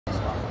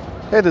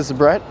Hey, this is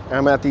Brett.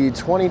 I'm at the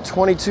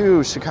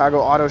 2022 Chicago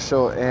Auto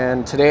Show,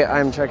 and today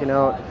I'm checking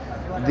out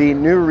the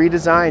new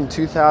redesigned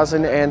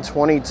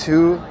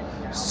 2022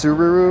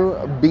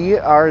 Subaru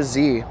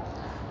Brz.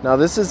 Now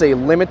this is a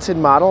limited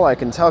model, I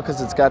can tell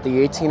because it's got the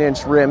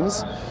 18-inch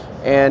rims,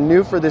 and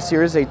new for this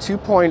year is a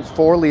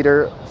 2.4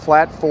 liter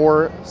flat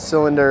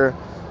 4-cylinder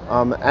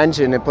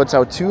engine. It puts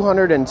out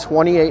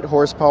 228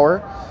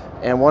 horsepower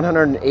and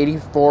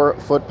 184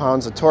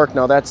 foot-pounds of torque.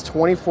 Now that's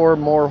 24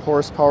 more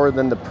horsepower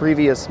than the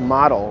previous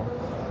model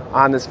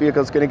on this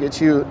vehicle. It's going to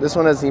get you, this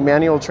one has the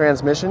manual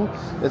transmission.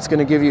 It's going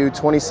to give you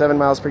 27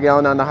 miles per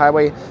gallon on the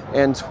highway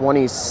and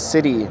 20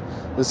 city.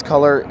 This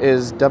color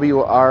is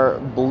WR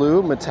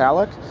Blue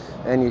Metallic,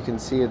 and you can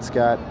see it's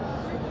got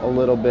a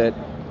little bit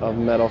of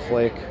metal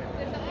flake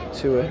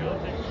to it.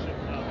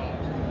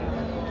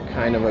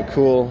 Kind of a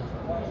cool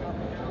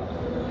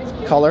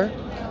color.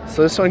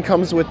 So this one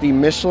comes with the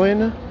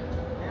Michelin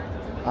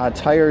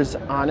tires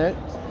on it.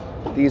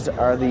 These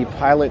are the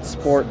Pilot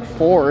Sport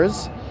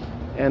 4s,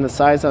 and the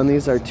size on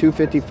these are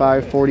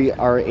 255/40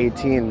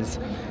 R18s.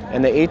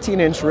 And the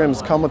 18-inch rims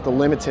come with the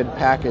limited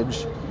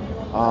package.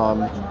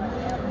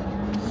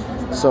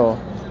 So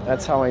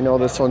that's how I know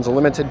this one's a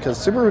limited, because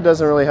Subaru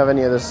doesn't really have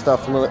any of this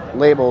stuff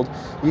labeled.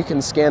 You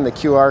can scan the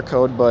QR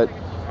code, but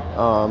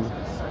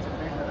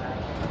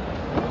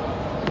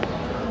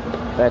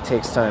that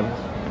takes time.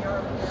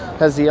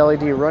 Has the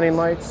LED running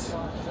lights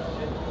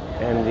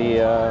and the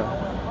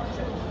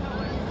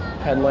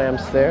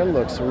headlamps there.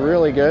 Looks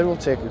really good. We'll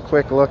take a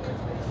quick look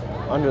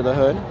under the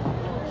hood.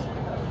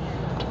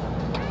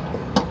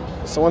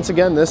 So once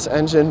again, this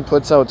engine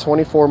puts out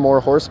 24 more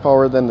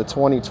horsepower than the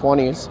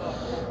 2020s,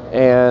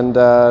 and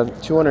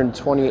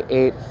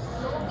 228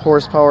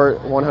 horsepower,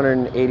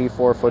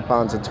 184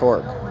 foot-pounds of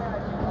torque.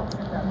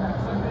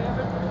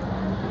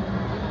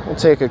 We'll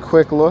take a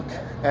quick look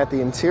at the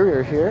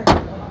interior here.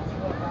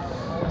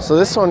 So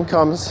this one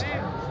comes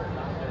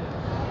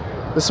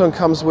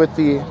with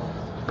the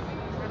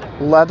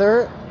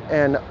leather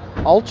and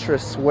ultra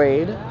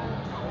suede,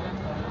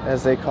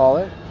 as they call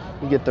it.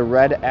 You get the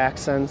red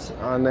accents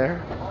on there.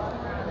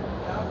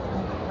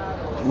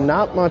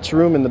 Not much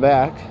room in the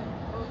back.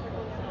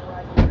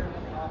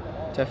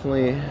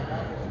 Definitely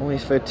only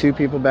fit 2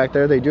 people back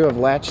there. They do have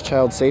latch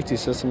child safety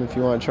system if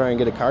you want to try and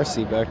get a car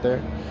seat back there.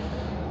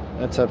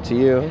 That's up to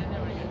you.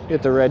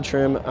 Get the red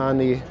trim on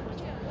the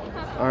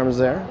arms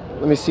there.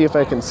 Let me see if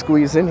I can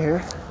squeeze in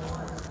here.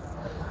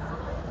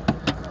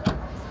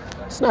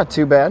 It's not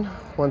too bad.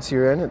 Once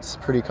you're in, it's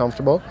pretty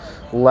comfortable.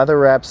 Leather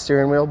wrapped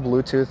steering wheel,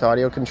 Bluetooth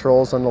audio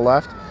controls on the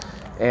left,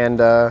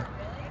 and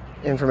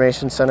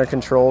information center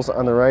controls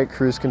on the right,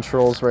 cruise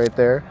controls right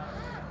there.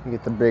 You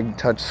get the big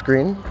touch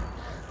screen.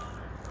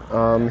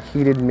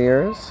 Heated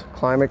mirrors,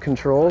 climate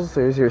controls,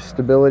 there's your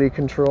stability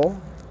control,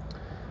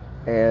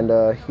 and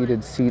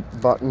heated seat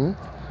button,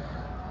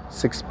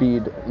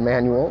 6-speed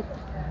manual.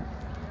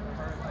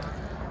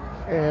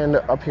 And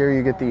up here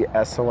you get the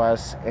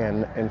SOS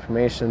and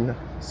information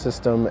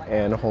system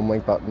and home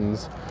link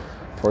buttons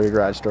for your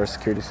garage door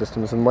security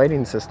systems and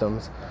lighting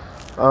systems.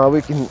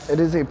 It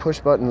is a push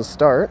button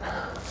start.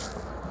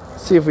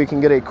 See if we can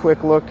get a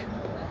quick look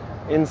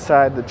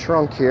inside the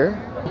trunk here.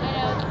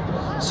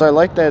 So I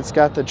like that it's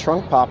got the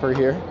trunk popper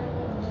here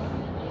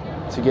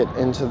to get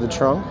into the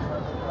trunk.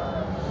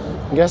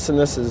 I'm guessing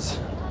this is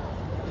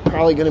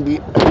probably going to be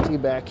empty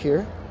back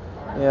here.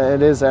 Yeah,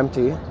 it is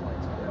empty.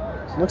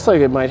 Looks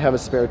like it might have a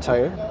spare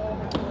tire.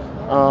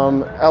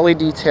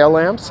 LED tail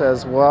lamps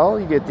as well.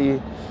 You get the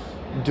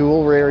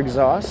dual rear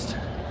exhaust.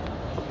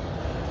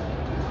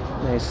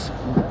 Nice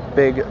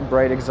big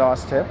bright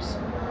exhaust tips.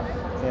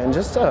 And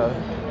just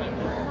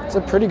it's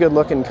a pretty good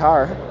looking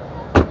car.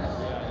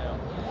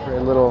 For a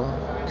little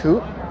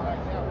coupe.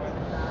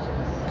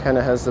 Kind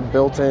of has the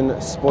built-in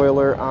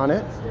spoiler on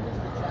it.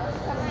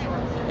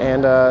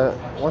 And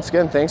once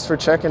again, thanks for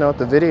checking out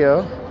the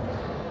video.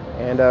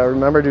 And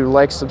remember to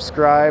like,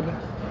 subscribe,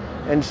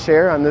 and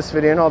share on this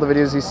video and all the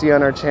videos you see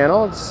on our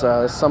channel. It's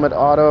Summit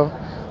Auto,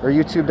 or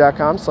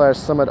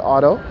youtube.com/Summit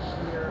Auto.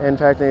 In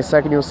fact, in a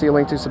second you'll see a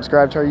link to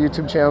subscribe to our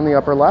YouTube channel in the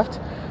upper left,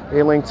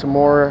 a link to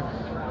more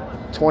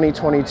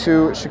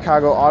 2022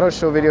 Chicago Auto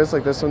Show videos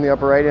like this one in the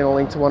upper right, and a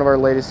link to one of our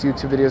latest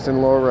YouTube videos in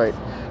the lower right.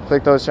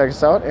 Click those, check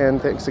us out,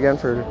 and thanks again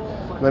for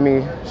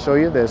letting me show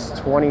you this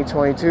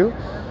 2022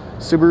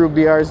 Subaru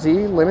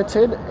Brz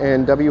Limited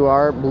and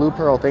WR Blue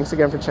Pearl. Thanks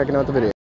again for checking out the video.